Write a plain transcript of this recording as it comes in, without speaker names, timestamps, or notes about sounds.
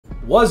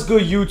What's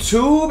good,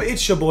 YouTube?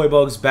 It's your boy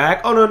Bugs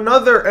back on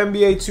another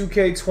NBA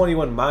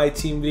 2K21 My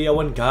Team video.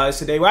 And guys,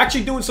 today we're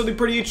actually doing something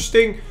pretty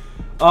interesting.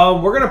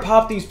 We're gonna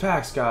pop these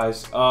packs,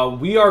 guys.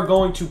 We are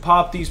going to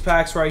pop these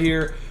packs right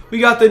here. We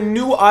got the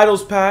new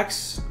Idols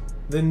packs,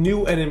 the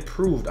new and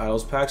improved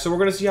Idols packs. So we're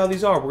gonna see how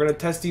these are. We're gonna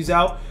test these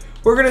out.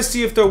 We're gonna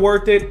see if they're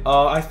worth it.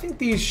 I think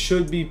these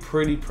should be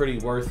pretty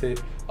worth it.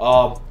 If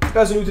you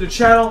guys are new to the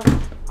channel,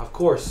 of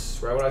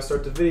course, right when I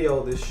start the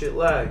video, this shit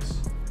lags.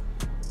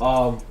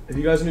 If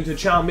you guys are new to the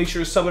channel, make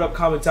sure to sub it up,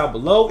 comment down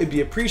below. It'd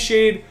be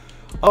appreciated.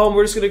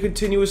 We're just gonna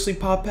continuously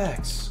pop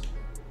packs,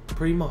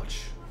 pretty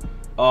much.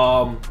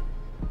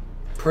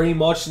 Pretty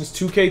much since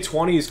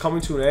 2K20 is coming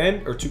to an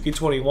end, or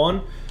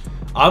 2K21,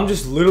 I'm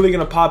just literally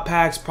gonna pop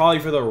packs probably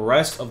for the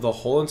rest of the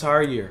whole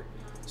entire year.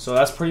 So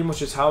that's pretty much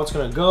just how it's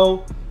gonna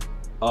go.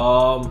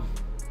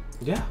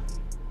 Yeah.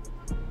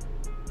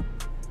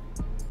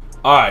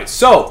 All right,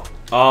 so.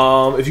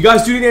 If you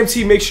guys do need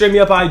MT, make sure to hit me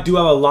up. I do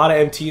have a lot of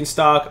MT in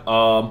stock.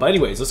 But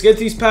anyways, let's get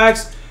these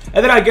packs.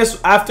 And then I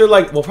guess after,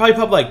 like, we'll probably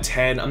pop like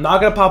 10. I'm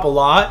not going to pop a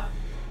lot.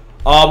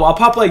 I'll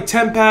pop like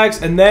 10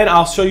 packs and then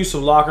I'll show you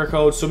some locker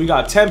codes. So we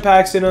got 10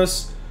 packs in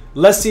us.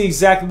 Let's see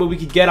exactly what we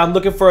could get. I'm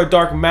looking for a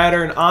Dark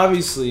Matter and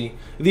obviously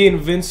the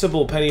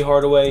invincible Penny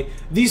Hardaway.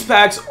 These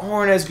packs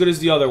aren't as good as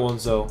the other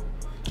ones though.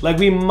 Like,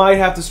 we might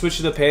have to switch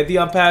to the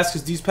Pantheon packs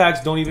because these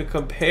packs don't even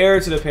compare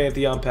to the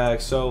Pantheon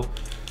packs. So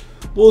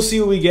we'll see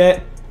what we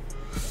get.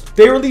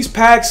 They release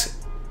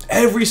packs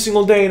every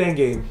single day in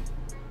Endgame.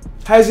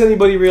 Has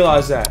anybody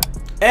realized that?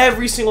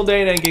 Every single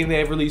day in Endgame they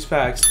have released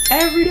packs.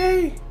 Every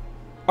day.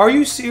 Are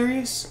you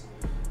serious?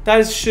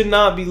 That should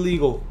not be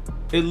legal.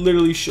 It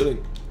literally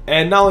shouldn't.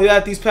 And not only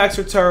that, these packs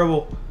are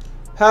terrible.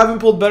 Haven't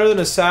pulled better than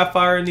a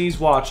Sapphire in these.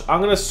 Watch. I'm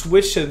going to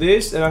switch to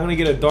this and I'm going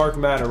to get a Dark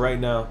Matter right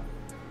now.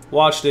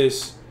 Watch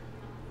this.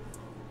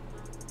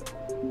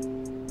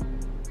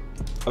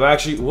 I'm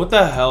actually, what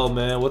the hell,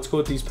 man? Let's go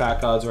with these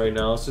pack odds right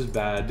now. This is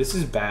bad. This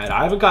is bad.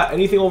 I haven't got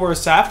anything over a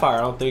Sapphire,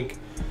 I don't think.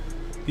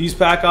 These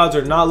pack odds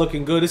are not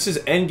looking good. This is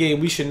endgame.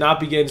 We should not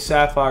be getting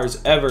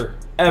Sapphires ever.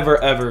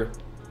 Ever.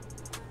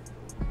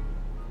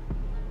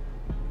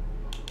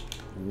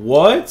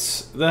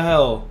 What the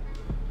hell?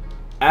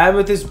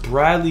 Amethyst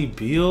Bradley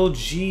Beal?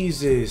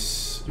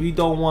 Jesus. We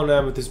don't want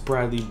Amethyst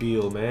Bradley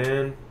Beal,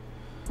 man.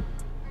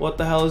 What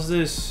the hell is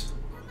this?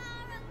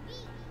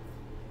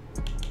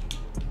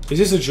 Is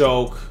this a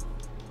joke?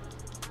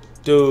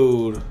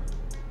 Dude.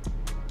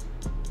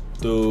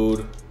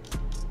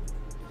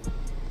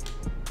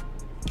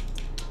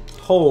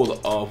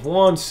 Hold up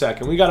 1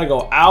 second. We gotta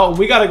go out.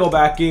 We gotta go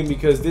back in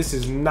because this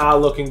is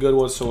not looking good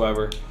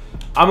whatsoever.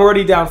 I'm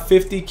already down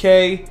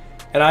 50K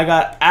and I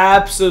got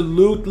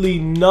absolutely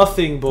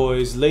nothing,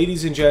 boys.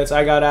 Ladies and gents,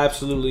 I got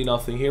absolutely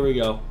nothing. Here we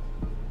go.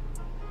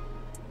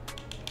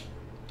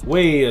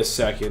 Wait a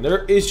second.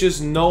 There is just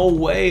no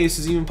way this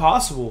is even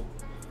possible.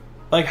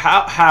 Like,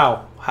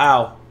 how?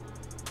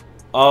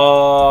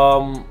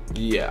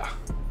 Yeah.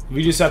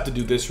 We just have to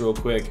do this real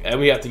quick. And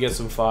we have to get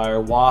some fire.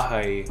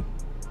 Why?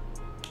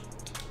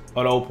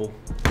 An opal.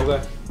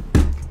 Okay.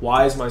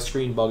 Why is my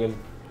screen bugging?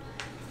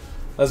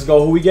 Let's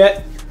go. Who we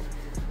get?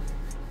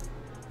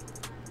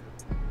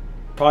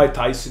 Probably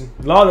Tyson.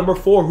 No, number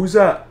 4. Who's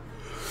that?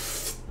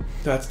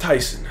 That's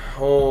Tyson.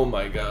 Oh,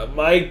 my God.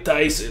 Mike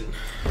Tyson.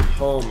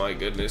 Oh my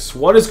goodness.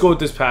 What is good with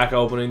this pack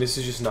opening? This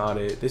is just not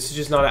it. This is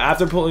just not it.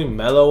 After pulling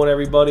Melo and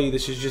everybody,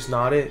 this is just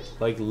not it.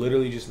 Like,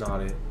 literally just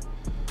not it.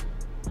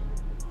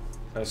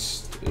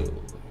 Let's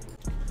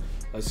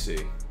see.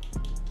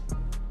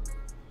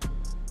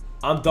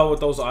 I'm done with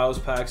those Isles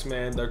packs,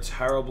 man. They're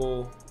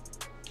terrible.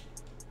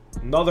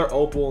 Another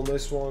opal in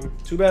this one.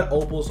 Too bad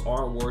opals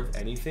aren't worth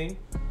anything.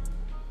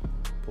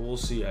 But we'll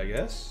see, I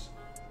guess.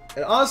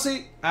 And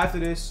honestly, after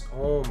this,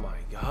 oh my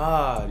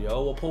God,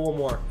 yo, we'll pull one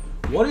more.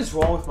 What is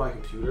wrong with my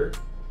computer?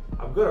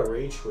 I'm gonna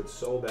rage quit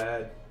so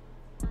bad.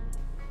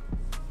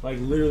 Like,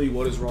 literally,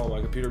 what is wrong with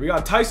my computer? We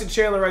got Tyson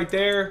Chandler right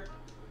there.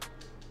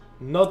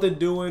 Nothing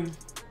doing.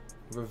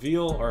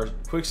 Reveal or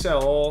quick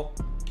sell all.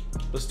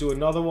 Let's do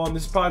another one.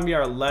 This is probably be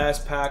our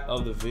last pack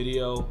of the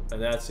video,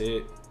 and that's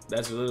it.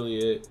 That's literally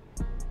it.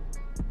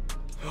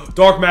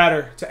 Dark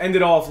Matter to end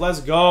it off.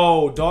 Let's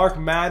go. Dark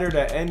Matter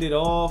to end it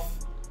off.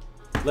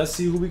 Let's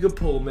see who we could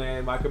pull,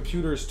 man. My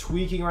computer is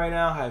tweaking right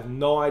now. I have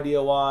no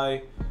idea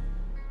why.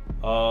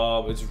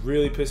 It's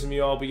really pissing me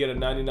off. We get a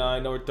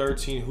 99, number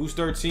 13. Who's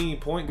 13?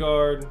 Point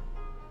guard.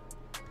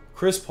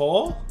 Chris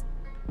Paul?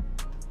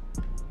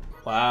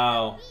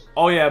 Wow.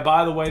 Oh, yeah,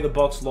 by the way, the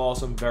Bucks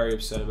lost. I'm very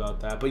upset about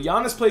that. But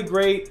Giannis played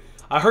great.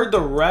 I heard the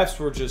refs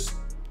were just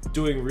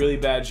doing a really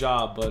bad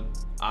job, but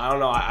I don't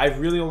know. I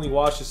really only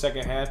watched the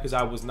second half because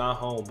I was not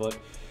home. But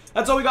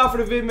that's all we got for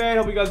the vid, man.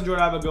 Hope you guys enjoyed.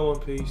 Have a good one.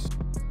 Peace.